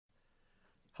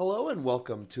Hello and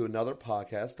welcome to another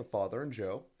podcast of Father and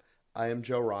Joe. I am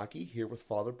Joe Rocky here with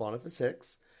Father Boniface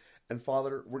Hicks. And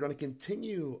Father, we're going to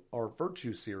continue our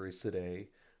virtue series today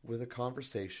with a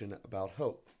conversation about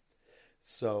hope.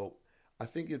 So I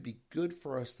think it'd be good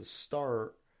for us to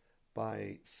start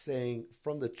by saying,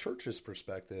 from the church's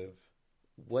perspective,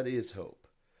 what is hope?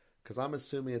 Because I'm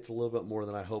assuming it's a little bit more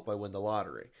than I hope I win the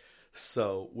lottery.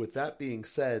 So with that being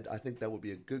said, I think that would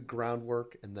be a good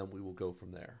groundwork, and then we will go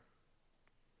from there.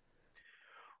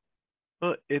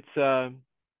 Well, it's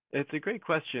a great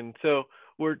question. So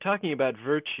we're talking about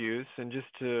virtues, and just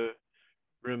to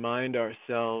remind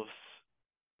ourselves,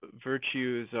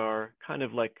 virtues are kind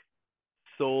of like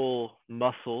soul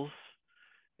muscles,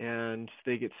 and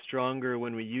they get stronger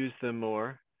when we use them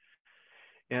more.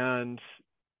 And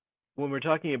when we're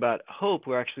talking about hope,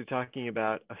 we're actually talking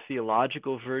about a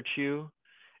theological virtue,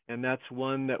 and that's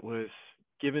one that was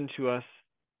given to us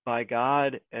by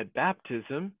God at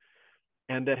baptism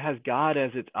and that has God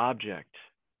as its object.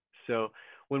 So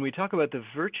when we talk about the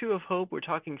virtue of hope, we're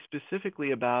talking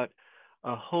specifically about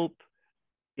a hope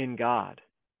in God.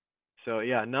 So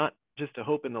yeah, not just a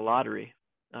hope in the lottery,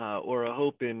 or a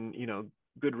hope in,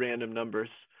 good random numbers,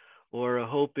 or a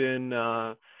hope in,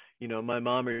 my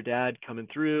mom or dad coming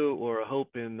through, or a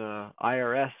hope in the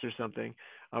IRS or something.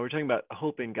 We're talking about a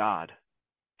hope in God.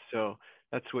 So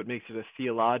that's what makes it a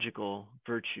theological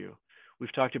virtue.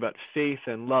 We've talked about faith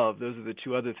and love. Those are the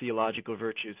two other theological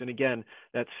virtues. And again,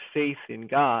 that's faith in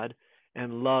God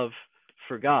and love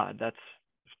for God. That's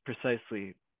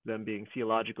precisely them being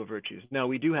theological virtues. Now,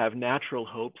 we do have natural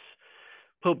hopes.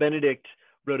 Pope Benedict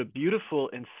wrote a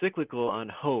beautiful encyclical on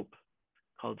hope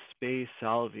called Spe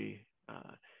Salvi,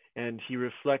 and he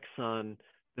reflects on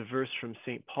the verse from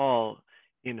St. Paul,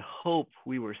 in hope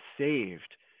we were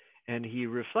saved. And he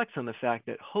reflects on the fact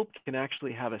that hope can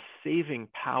actually have a saving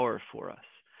power for us.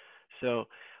 So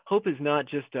hope is not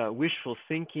just wishful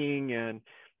thinking, and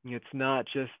it's not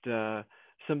just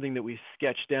something that we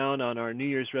sketch down on our New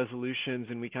Year's resolutions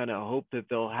and we kind of hope that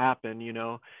they'll happen.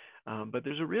 But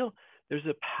there's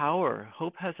a power.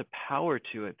 Hope has a power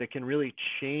to it that can really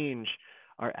change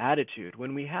our attitude.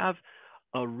 When we have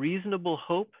a reasonable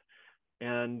hope,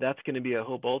 and that's going to be a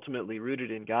hope ultimately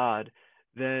rooted in God,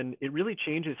 then it really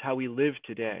changes how we live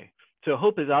today. So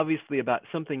hope is obviously about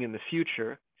something in the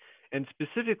future, and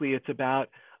specifically it's about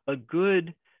a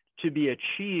good to be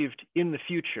achieved in the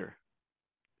future.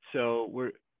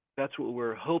 So that's what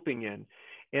we're hoping in.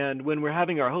 And when we're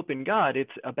having our hope in God,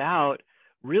 it's about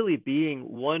really being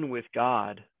one with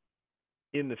God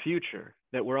in the future,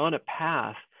 that we're on a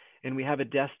path and we have a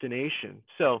destination.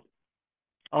 So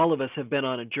all of us have been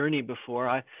on a journey before.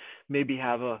 I maybe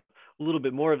have a little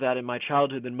bit more of that in my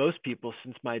childhood than most people,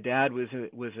 since my dad was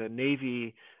a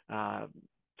Navy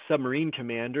submarine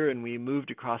commander, and we moved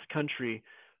across country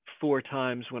 4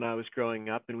 times when I was growing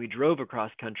up, and we drove across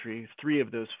country 3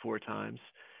 of those 4 times.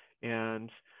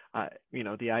 And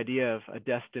the idea of a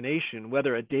destination,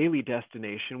 whether a daily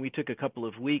destination, we took a couple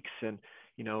of weeks and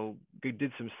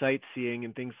did some sightseeing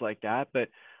and things like that, but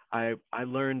I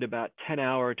learned about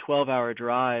 10-hour, 12-hour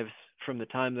drives from the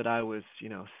time that I was,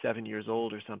 7 years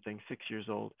old or something, 6 years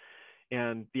old.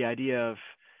 And the idea of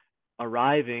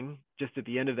arriving just at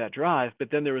the end of that drive, but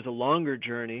then there was a longer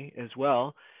journey as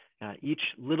well. Each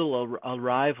little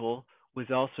arrival was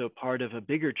also part of a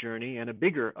bigger journey and a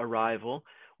bigger arrival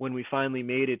when we finally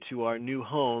made it to our new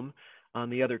home on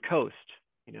the other coast,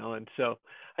 And so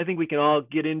I think we can all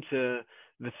get into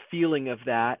the feeling of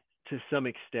that to some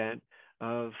extent,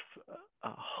 of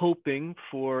hoping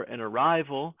for an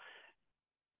arrival.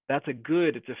 That's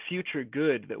it's a future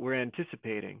good that we're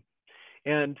anticipating.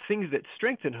 And things that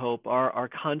strengthen hope are our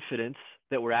confidence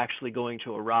that we're actually going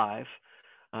to arrive.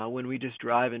 When we just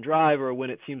drive and drive, or when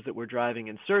it seems that we're driving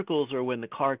in circles, or when the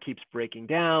car keeps breaking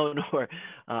down,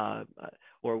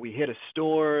 or we hit a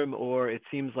storm, or it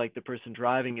seems like the person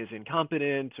driving is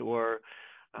incompetent, or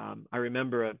I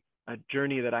remember a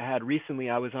journey that I had recently.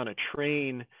 I was on a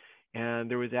train,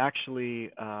 and there was actually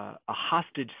a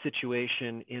hostage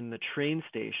situation in the train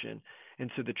station. And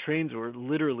so the trains were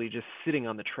literally just sitting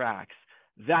on the tracks.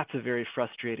 That's a very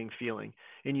frustrating feeling.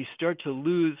 And you start to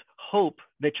lose hope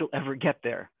that you'll ever get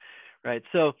there, right?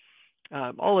 So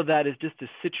all of that is just to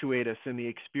situate us in the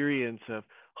experience of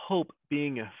hope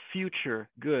being a future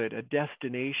good, a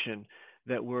destination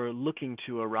that we're looking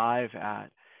to arrive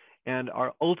at. And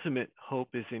our ultimate hope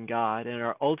is in God, and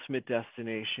our ultimate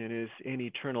destination is in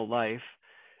eternal life,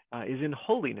 is in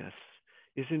holiness,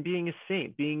 is in being a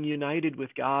saint, being united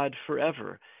with God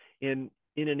forever, in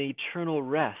an eternal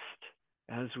rest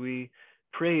as we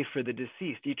Pray for the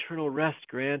deceased. Eternal rest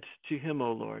grant to him,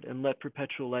 O Lord, and let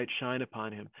perpetual light shine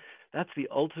upon him. That's the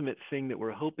ultimate thing that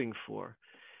we're hoping for.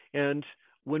 And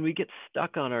when we get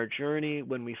stuck on our journey,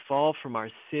 when we fall from our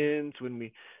sins, when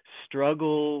we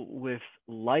struggle with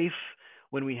life,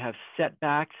 when we have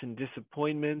setbacks and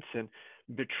disappointments and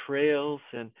betrayals,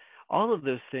 and all of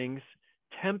those things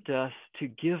tempt us to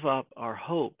give up our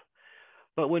hope.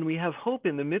 But when we have hope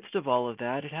in the midst of all of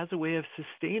that, it has a way of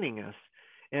sustaining us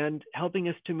and helping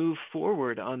us to move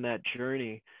forward on that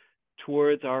journey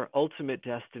towards our ultimate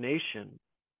destination: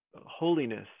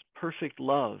 holiness, perfect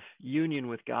love, union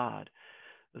with God.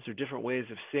 Those are different ways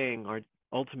of saying our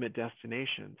ultimate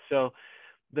destination. So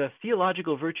the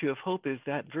theological virtue of hope is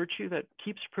that virtue that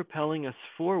keeps propelling us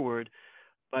forward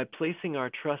by placing our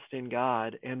trust in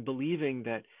God and believing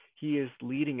that he is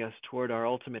leading us toward our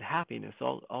ultimate happiness.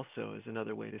 Also is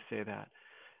another way to say that.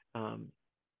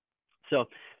 So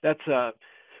that's a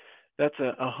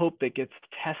hope that gets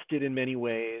tested in many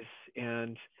ways,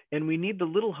 and we need the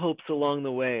little hopes along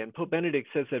the way. And Pope Benedict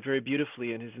says that very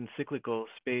beautifully in his encyclical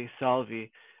Spe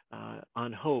Salvi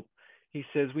on hope. He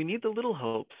says we need the little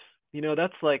hopes.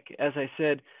 That's like, as I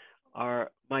said,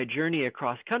 my journey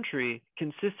across country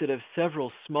consisted of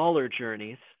several smaller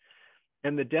journeys,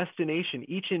 and the destination,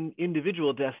 each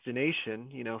individual destination,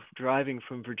 driving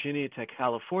from Virginia to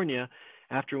California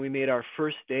after we made our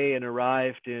first day and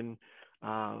arrived in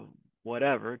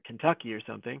Kentucky or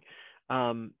something,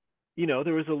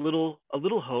 there was a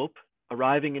little hope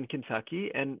arriving in Kentucky,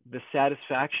 and the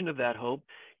satisfaction of that hope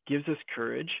gives us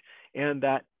courage, and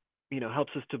that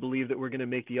helps us to believe that we're going to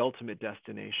make the ultimate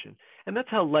destination. And that's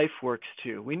how life works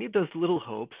too. We need those little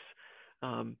hopes.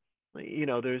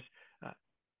 There's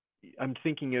I'm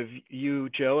thinking of you,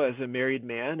 Joe, as a married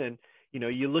man, and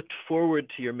you looked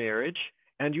forward to your marriage,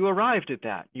 and you arrived at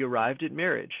that. You arrived at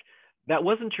marriage. That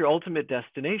wasn't your ultimate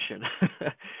destination,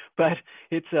 but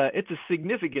it's a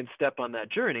significant step on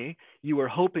that journey. You were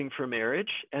hoping for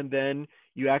marriage, and then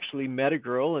you actually met a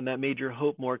girl, and that made your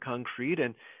hope more concrete.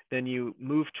 And then you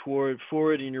moved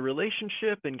forward in your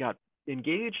relationship and got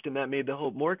engaged, and that made the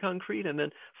hope more concrete. And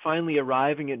then finally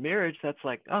arriving at marriage, that's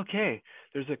like, okay,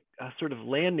 there's a sort of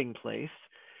landing place.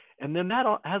 And then that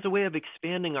has a way of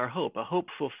expanding our hope. A hope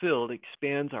fulfilled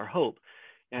expands our hope.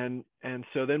 And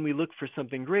so then we look for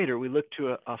something greater. We look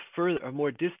to a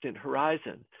more distant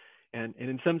horizon. And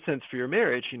in some sense, for your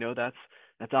marriage,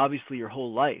 that's obviously your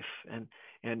whole life.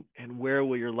 And where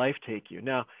will your life take you?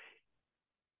 Now,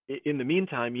 in the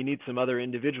meantime, you need some other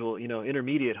individual,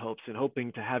 intermediate hopes, and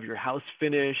hoping to have your house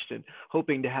finished, and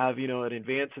hoping to have, an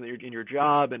advance in your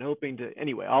job, and hoping to,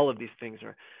 anyway, all of these things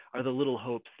are the little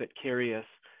hopes that carry us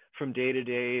from day to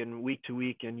day and week to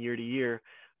week and year to year.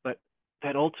 But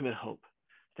that ultimate hope,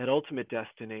 that ultimate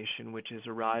destination, which is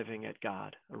arriving at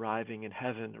God, arriving in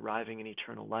heaven, arriving in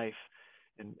eternal life,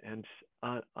 and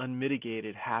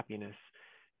unmitigated happiness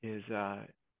is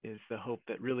the hope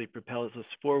that really propels us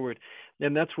forward.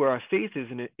 And that's where our faith is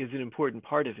an important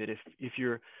part of it. If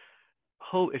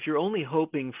you're only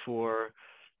hoping for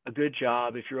a good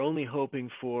job, if you're only hoping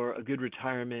for a good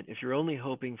retirement, if you're only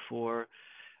hoping for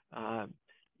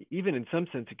even in some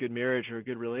sense a good marriage or a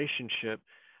good relationship,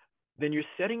 then you're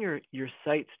setting your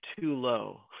sights too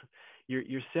low.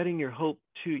 You're setting your hope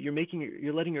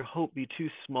you're letting your hope be too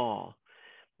small.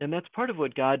 And that's part of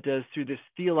what God does through this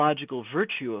theological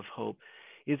virtue of hope,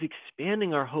 is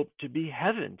expanding our hope to be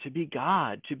heaven, to be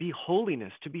God, to be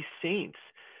holiness, to be saints.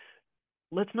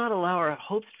 Let's not allow our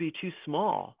hopes to be too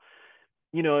small.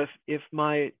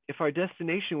 If our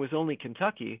destination was only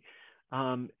Kentucky,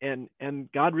 and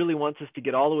God really wants us to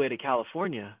get all the way to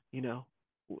California,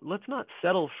 let's not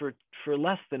settle for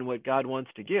less than what God wants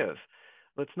to give.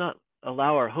 Let's not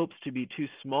allow our hopes to be too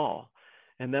small.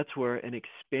 And that's where an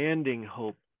expanding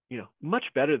hope, much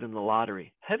better than the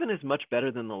lottery. Heaven is much better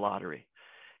than the lottery.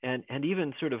 And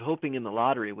even sort of hoping in the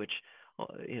lottery, which,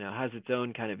 has its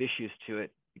own kind of issues to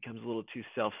it, becomes a little too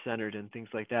self-centered and things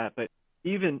like that. But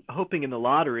even hoping in the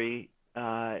lottery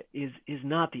is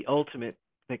not the ultimate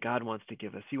that God wants to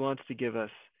give us. He wants to give us,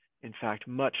 in fact,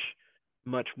 much,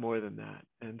 much more than that.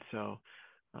 And so,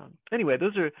 anyway,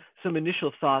 those are some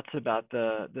initial thoughts about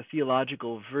the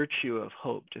theological virtue of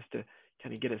hope, just to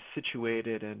kind of get us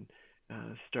situated and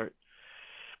start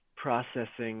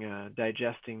processing,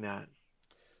 digesting that.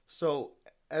 So,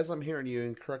 as I'm hearing you,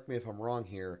 and correct me if I'm wrong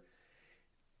here,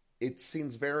 it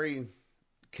seems very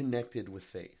connected with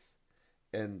faith.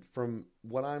 And from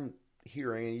what I'm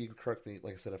hearing, and you can correct me,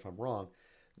 like I said, if I'm wrong,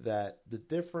 that the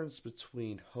difference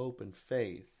between hope and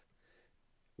faith,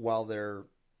 while they're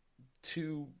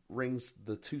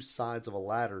the two sides of a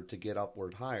ladder to get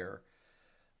upward higher,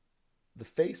 The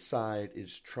faith side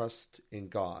is trust in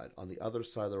God on the other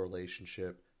side of the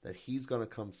relationship, that he's going to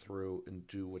come through and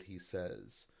do what he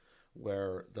says.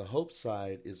 Where the hope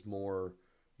side is more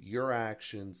your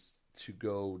actions to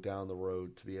go down the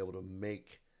road to be able to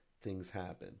make things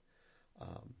happen,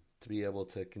 to be able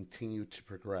to continue to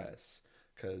progress.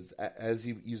 Because as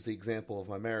you use the example of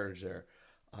my marriage there,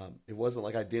 it wasn't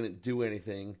like I didn't do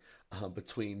anything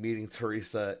between meeting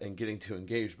Teresa and getting to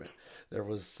engagement. There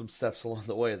was some steps along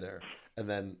the way there. And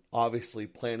then obviously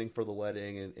planning for the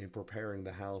wedding and preparing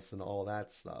the house and all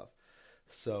that stuff.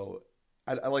 So,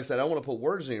 like I said, I don't want to put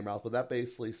words in your mouth, but that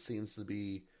basically seems to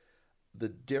be the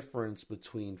difference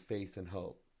between faith and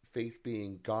hope. Faith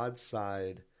being God's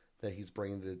side that he's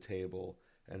bringing to the table,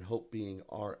 and hope being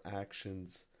our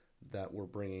actions that we're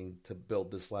bringing to build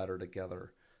this ladder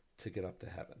together to get up to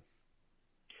heaven.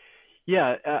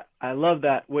 Yeah, I love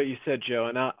that, what you said, Joe,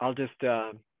 and I'll just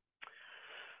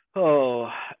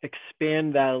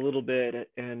expand that a little bit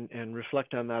and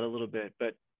reflect on that a little bit.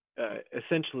 But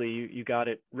essentially, you got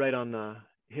it right on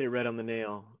hit it right on the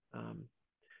nail.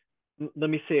 Let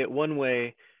me say it one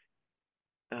way.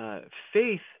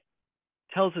 Faith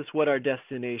tells us what our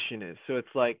destination is. So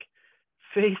it's like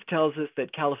faith tells us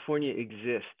that California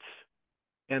exists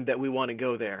and that we want to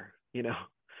go there.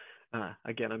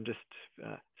 Again,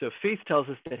 so faith tells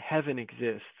us that heaven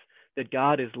exists, that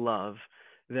God is love,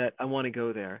 that I want to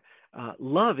go there.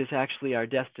 Love is actually our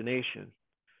destination.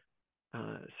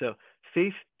 So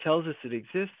faith tells us it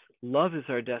exists, love is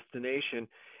our destination,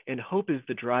 and hope is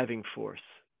the driving force.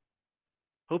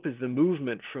 Hope is the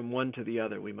movement from one to the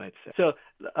other, we might say. So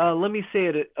let me say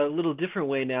it a little different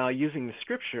way now, using the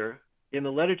scripture. In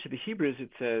the letter to the Hebrews, it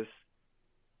says,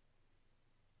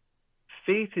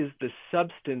 faith is the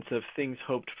substance of things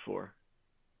hoped for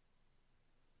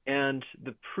and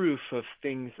the proof of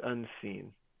things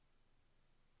unseen.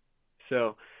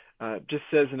 So just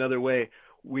says another way,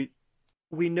 we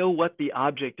know what the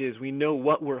object is. We know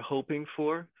what we're hoping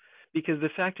for, because the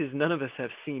fact is none of us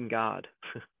have seen God.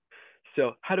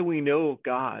 So how do we know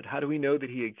God? How do we know that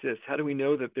he exists? How do we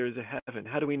know that there's a heaven?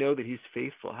 How do we know that he's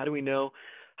faithful? How do we know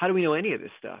any of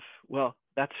this stuff? Well,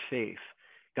 that's faith.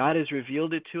 God has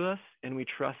revealed it to us, and we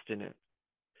trust in it.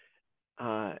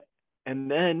 And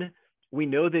then we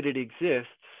know that it exists.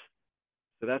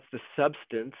 So that's the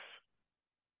substance.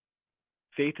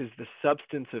 Faith is the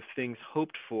substance of things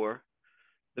hoped for,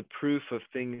 the proof of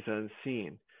things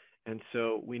unseen. And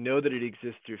so we know that it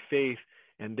exists through faith,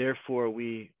 and therefore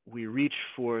we reach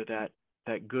for that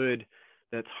good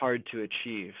that's hard to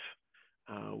achieve.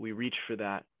 We reach for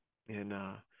that in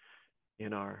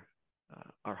our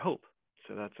hope.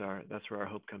 So that's where our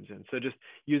hope comes in. So just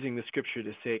using the scripture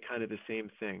to say kind of the same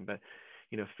thing, but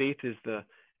faith is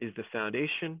the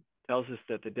foundation, tells us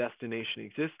that the destination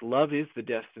exists. Love is the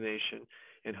destination,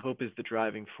 and hope is the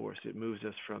driving force. It moves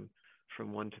us from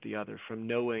one to the other, from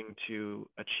knowing to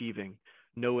achieving,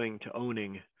 knowing to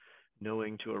owning,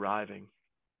 knowing to arriving.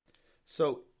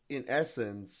 So in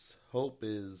essence, hope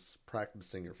is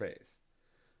practicing your faith.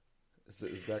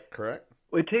 Is that correct?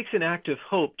 Well, it takes an act of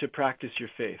hope to practice your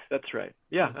faith. That's right.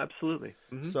 Yeah, absolutely.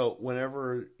 Mm-hmm. So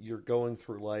whenever you're going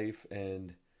through life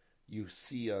and you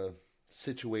see a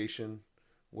situation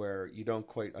where you don't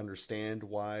quite understand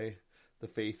why the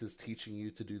faith is teaching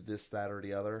you to do this, that, or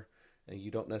the other, and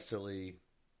you don't necessarily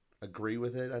agree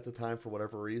with it at the time for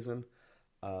whatever reason.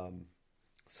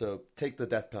 So take the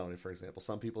death penalty, for example.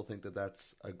 Some people think that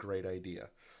that's a great idea.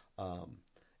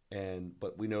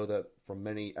 But we know that from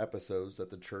many episodes that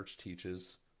the church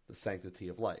teaches the sanctity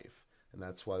of life. And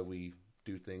that's why we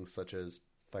do things such as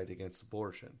fight against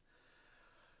abortion.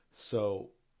 So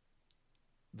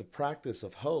the practice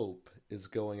of hope is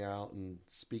going out and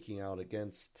speaking out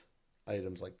against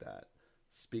items like that.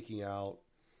 Speaking out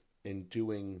and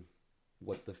doing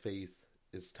what the faith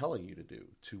is telling you to do,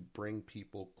 to bring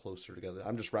people closer together.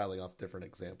 I'm just rattling off different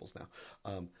examples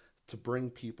now. To bring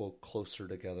people closer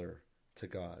together to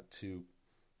God, to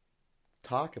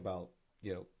talk about,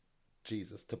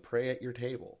 Jesus, to pray at your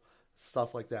table,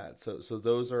 stuff like that. So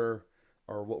those are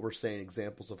what we're saying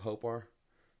examples of hope are.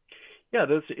 Yeah,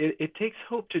 it takes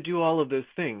hope to do all of those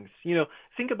things.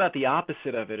 Think about the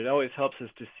opposite of it. It always helps us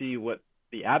to see what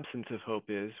the absence of hope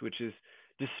is, which is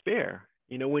despair.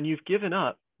 When you've given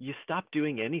up, you stop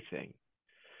doing anything.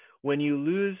 When you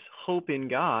lose hope in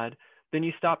God, then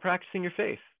you stop practicing your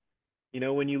faith.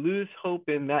 When you lose hope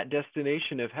in that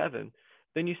destination of heaven,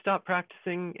 then you stop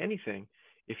practicing anything.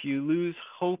 If you lose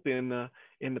hope in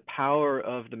the power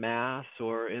of the Mass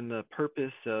or in the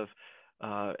purpose of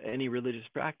any religious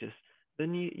practice,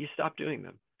 then you stop doing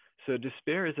them. So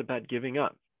despair is about giving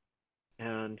up.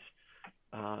 And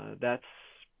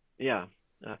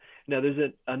Now,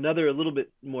 there's another, a little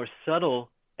bit more subtle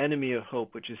enemy of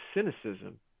hope, which is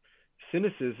cynicism.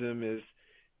 Cynicism is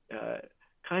uh,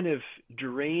 kind of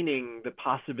draining the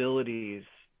possibilities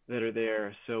that are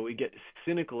there. So we get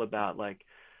cynical about, like,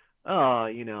 oh,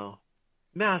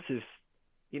 mass is,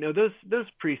 those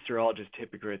priests are all just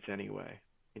hypocrites anyway.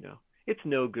 It's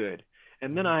no good.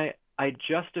 And then Mhm. I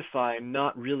justify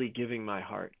not really giving my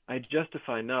heart. I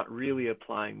justify not really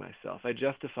applying myself. I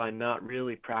justify not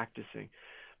really practicing.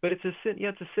 But it's a sin. Yeah,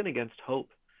 it's a sin against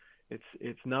hope.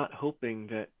 It's not hoping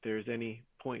that there's any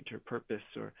point or purpose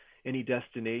or any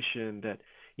destination, that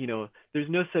there's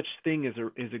no such thing as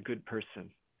a good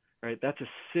person, right? That's a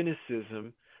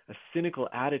cynicism, a cynical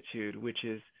attitude, which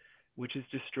is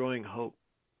destroying hope.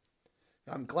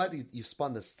 I'm glad you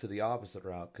spun this to the opposite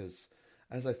route because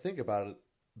as I think about it,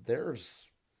 there's,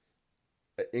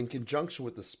 in conjunction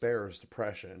with despair, is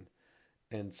depression.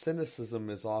 And cynicism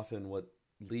is often what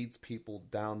leads people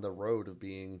down the road of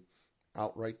being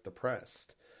outright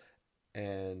depressed.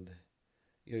 And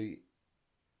you know,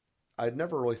 I'd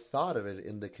never really thought of it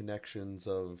in the connections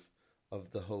of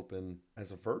the hope and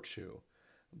as a virtue.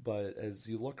 But as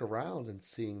you look around and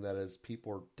seeing that as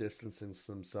people are distancing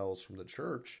themselves from the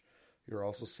church, you're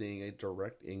also seeing a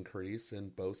direct increase in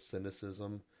both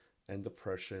cynicism and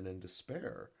depression and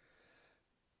despair.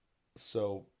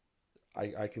 So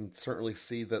I can certainly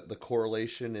see that the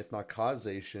correlation, if not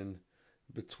causation,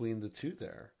 between the two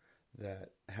there.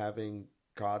 That having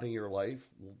God in your life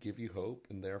will give you hope,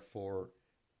 and therefore,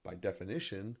 by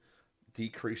definition,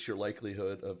 decrease your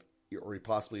likelihood of, or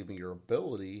possibly even your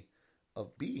ability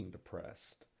of being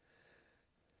depressed.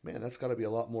 Man, that's got to be a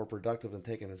lot more productive than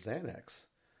taking a Xanax.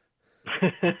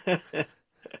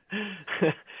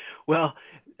 Well,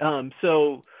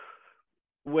 so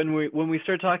when we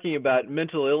start talking about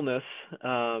mental illness,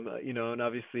 and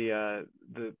obviously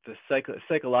the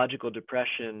psychological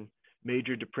depression,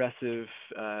 major depressive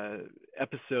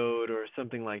episode or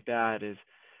something like that, is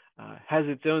has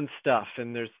its own stuff,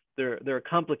 and there are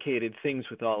complicated things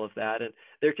with all of that, and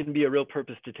there can be a real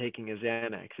purpose to taking a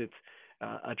Xanax. It's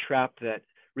a trap that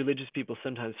religious people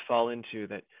sometimes fall into,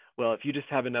 that, well, if you just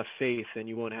have enough faith, then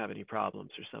you won't have any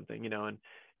problems or something,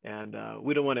 and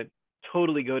we don't want to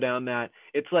totally go down that.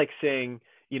 It's like saying,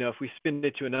 if we spin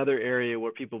it to another area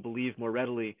where people believe more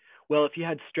readily, well, if you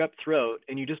had strep throat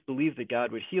and you just believed that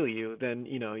God would heal you, then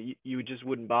you just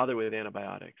wouldn't bother with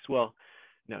antibiotics. Well,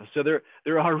 no. So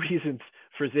there are reasons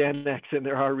for Xanax, and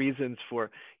there are reasons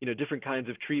for different kinds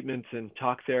of treatments and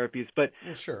talk therapies. But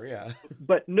Well, sure, yeah.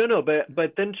 but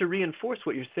then, to reinforce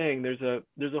what you're saying, there's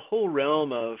a whole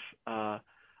realm of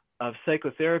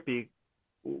psychotherapy,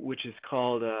 which is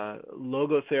called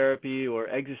logotherapy or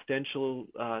existential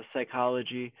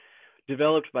psychology,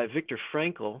 developed by Viktor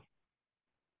Frankl,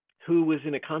 who was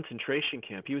in a concentration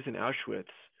camp. He was in Auschwitz,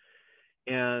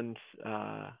 and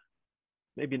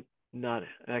maybe not,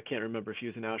 I can't remember if he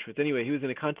was in Auschwitz. Anyway, he was in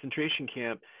a concentration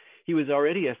camp. He was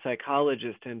already a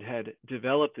psychologist and had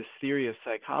developed this theory of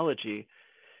psychology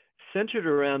centered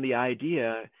around the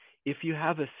idea, if you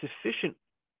have a sufficient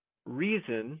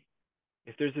reason,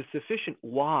 if there's a sufficient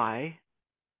why,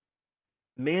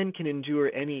 man can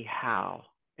endure any how,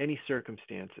 any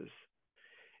circumstances.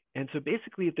 And so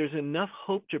basically, if there's enough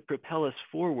hope to propel us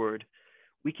forward,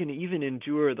 we can even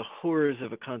endure the horrors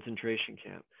of a concentration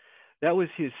camp. That was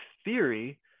his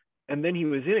theory. And then he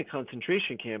was in a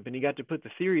concentration camp, and he got to put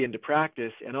the theory into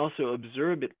practice and also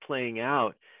observe it playing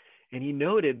out. And he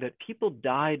noted that people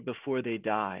died before they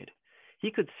died. He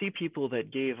could see people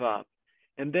that gave up.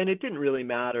 And then it didn't really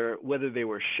matter whether they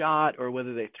were shot or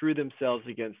whether they threw themselves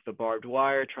against the barbed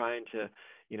wire trying to,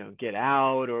 get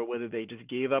out, or whether they just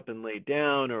gave up and laid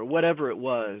down, or whatever it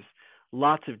was.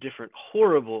 Lots of different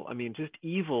horrible, just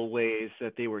evil ways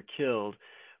that they were killed.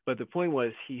 But the point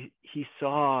was, he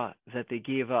saw that they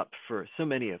gave up first. So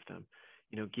many of them,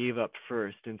 gave up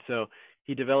first. And so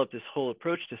he developed this whole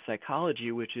approach to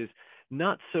psychology, which is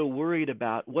not so worried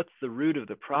about what's the root of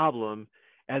the problem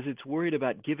as it's worried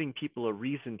about giving people a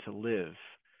reason to live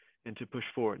and to push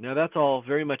forward. Now, that's all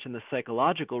very much in the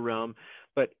psychological realm,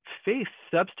 but faith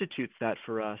substitutes that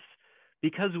for us.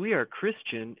 Because we are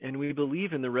Christian and we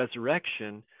believe in the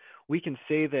resurrection, we can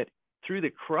say that through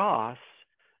the cross,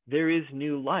 there is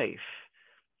new life.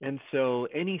 And so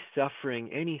any suffering,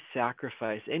 any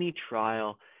sacrifice, any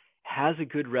trial has a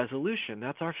good resolution.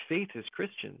 That's our faith as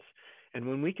Christians. And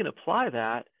when we can apply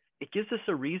that, it gives us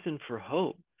a reason for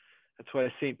hope. That's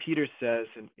why St. Peter says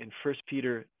in 1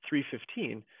 Peter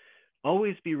 3:15,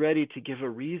 always be ready to give a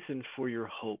reason for your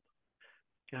hope.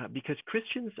 Because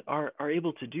Christians are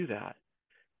able to do that.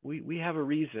 We have a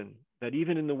reason that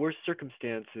even in the worst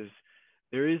circumstances,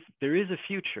 there is a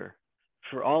future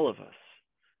for all of us,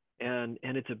 and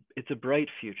it's a bright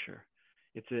future.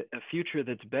 It's a future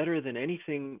that's better than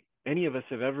anything any of us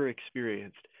have ever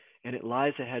experienced, and it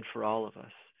lies ahead for all of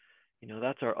us.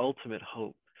 That's our ultimate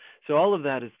hope. So all of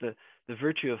that is the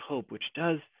virtue of hope, which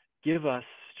does give us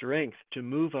strength to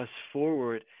move us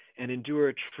forward and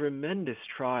endure tremendous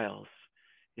trials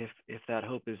if that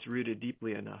hope is rooted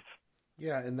deeply enough.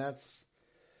 Yeah, and that's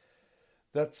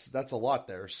a lot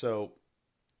there. So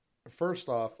first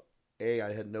off,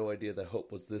 I had no idea that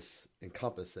hope was this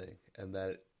encompassing, and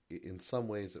that in some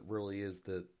ways it really is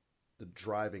the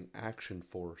driving action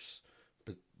force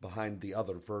behind the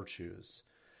other virtues.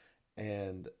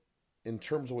 And in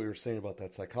terms of what you were saying about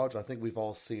that psychology, I think we've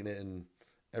all seen it in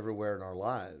everywhere in our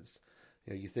lives.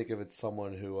 You think of it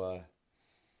someone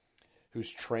who's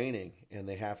training and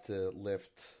they have to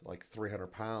lift like 300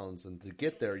 pounds, and to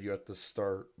get there you have to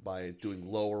start by doing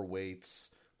lower weights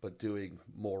but doing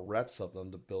more reps of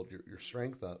them to build your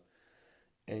strength up.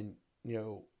 And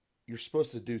you're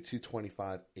supposed to do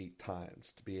 225 8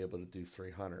 times to be able to do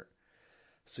 300.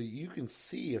 So you can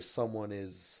see if someone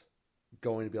is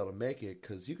going to be able to make it,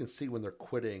 because you can see when they're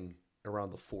quitting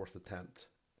around the fourth attempt.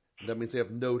 That means they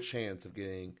have no chance of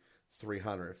getting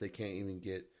 300 if they can't even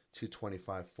get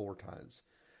 225 4 times.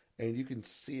 And you can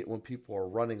see it when people are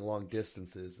running long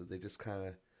distances, that they just kind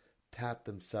of tap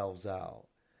themselves out.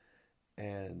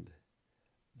 And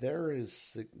there is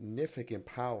significant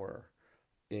power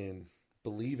in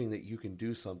believing that you can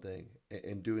do something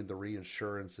and doing the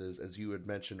reassurances, as you had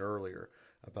mentioned earlier,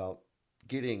 about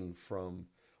getting from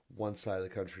one side of the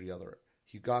country to the other.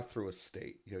 You got through a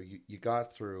state. You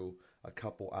got through a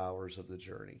couple hours of the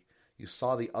journey. You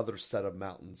saw the other set of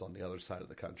mountains on the other side of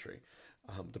the country,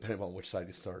 depending on which side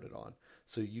you started on.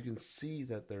 So you can see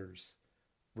that there's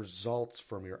results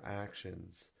from your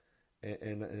actions.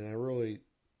 And I really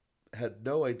had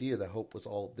no idea that hope was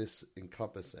all this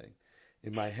encompassing.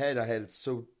 In my head, I had it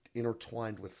so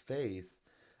intertwined with faith,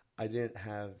 I didn't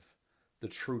have the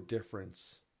true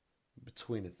difference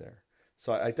between it there.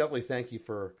 So I definitely thank you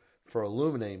for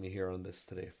illuminating me here on this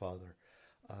today, Father.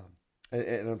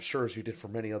 And I'm sure as you did for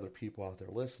many other people out there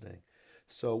listening.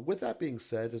 So with that being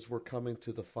said, as we're coming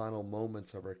to the final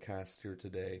moments of our cast here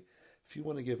today, if you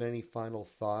want to give any final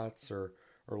thoughts or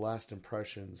last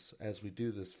impressions as we do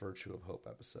this Virtue of Hope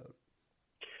episode.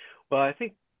 Well, I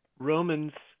think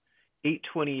Romans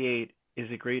 8:28 is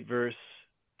a great verse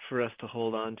for us to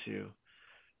hold on to.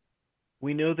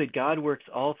 We know that God works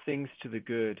all things to the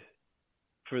good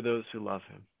for those who love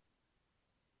him.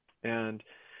 And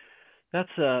that's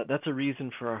a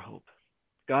reason for our hope.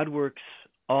 God works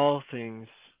all things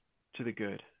to the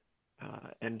good.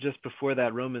 And just before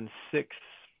that, Romans 6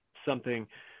 something,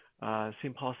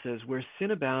 St. Paul says, where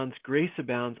sin abounds, grace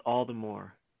abounds all the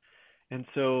more. And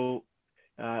so,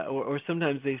 or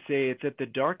sometimes they say it's at the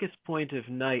darkest point of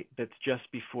night that's just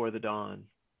before the dawn.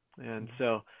 And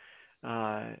so,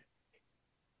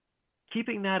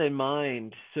 keeping that in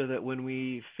mind so that when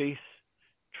we face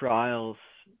trials,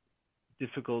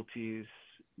 difficulties,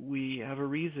 we have a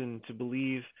reason to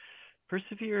believe,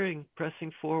 persevering,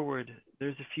 pressing forward,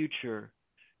 there's a future,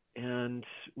 and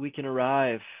we can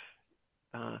arrive.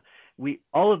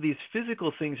 All of these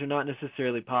physical things are not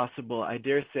necessarily possible. I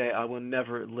dare say I will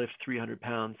never lift 300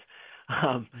 pounds,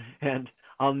 and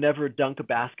I'll never dunk a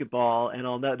basketball,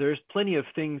 and there's plenty of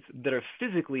things that are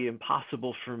physically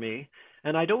impossible for me,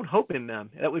 and I don't hope in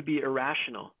them. That would be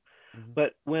irrational. Mm-hmm.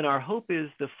 But when our hope is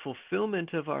the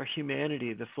fulfillment of our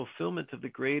humanity, the fulfillment of the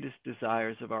greatest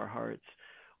desires of our hearts,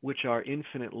 which are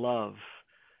infinite love,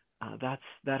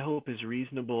 that hope is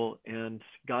reasonable, and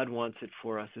God wants it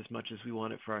for us as much as we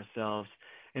want it for ourselves.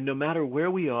 And no matter where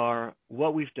we are,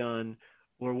 what we've done,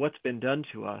 or what's been done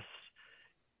to us,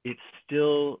 it's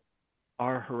still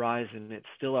our horizon. It's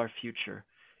still our future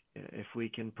if we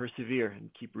can persevere and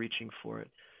keep reaching for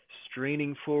it,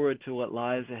 straining forward to what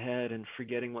lies ahead and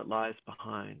forgetting what lies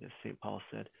behind, as St. Paul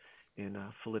said in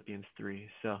Philippians 3.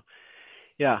 So,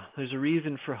 yeah, there's a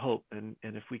reason for hope, and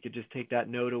if we could just take that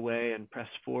note away and press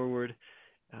forward,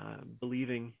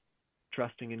 believing,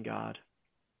 trusting in God,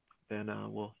 then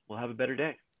we'll have a better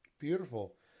day.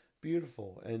 Beautiful,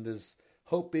 beautiful. And as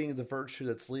hope being the virtue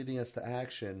that's leading us to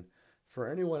action, for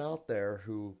anyone out there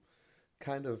who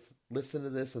kind of listened to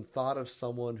this and thought of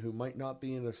someone who might not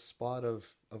be in a spot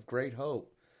of great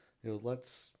hope,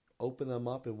 let's open them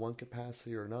up in one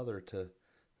capacity or another to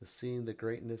seeing the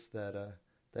greatness that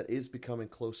is becoming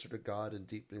closer to God and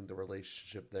deepening the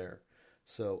relationship there.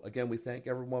 So again, we thank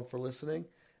everyone for listening,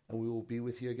 and we will be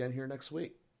with you again here next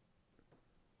week.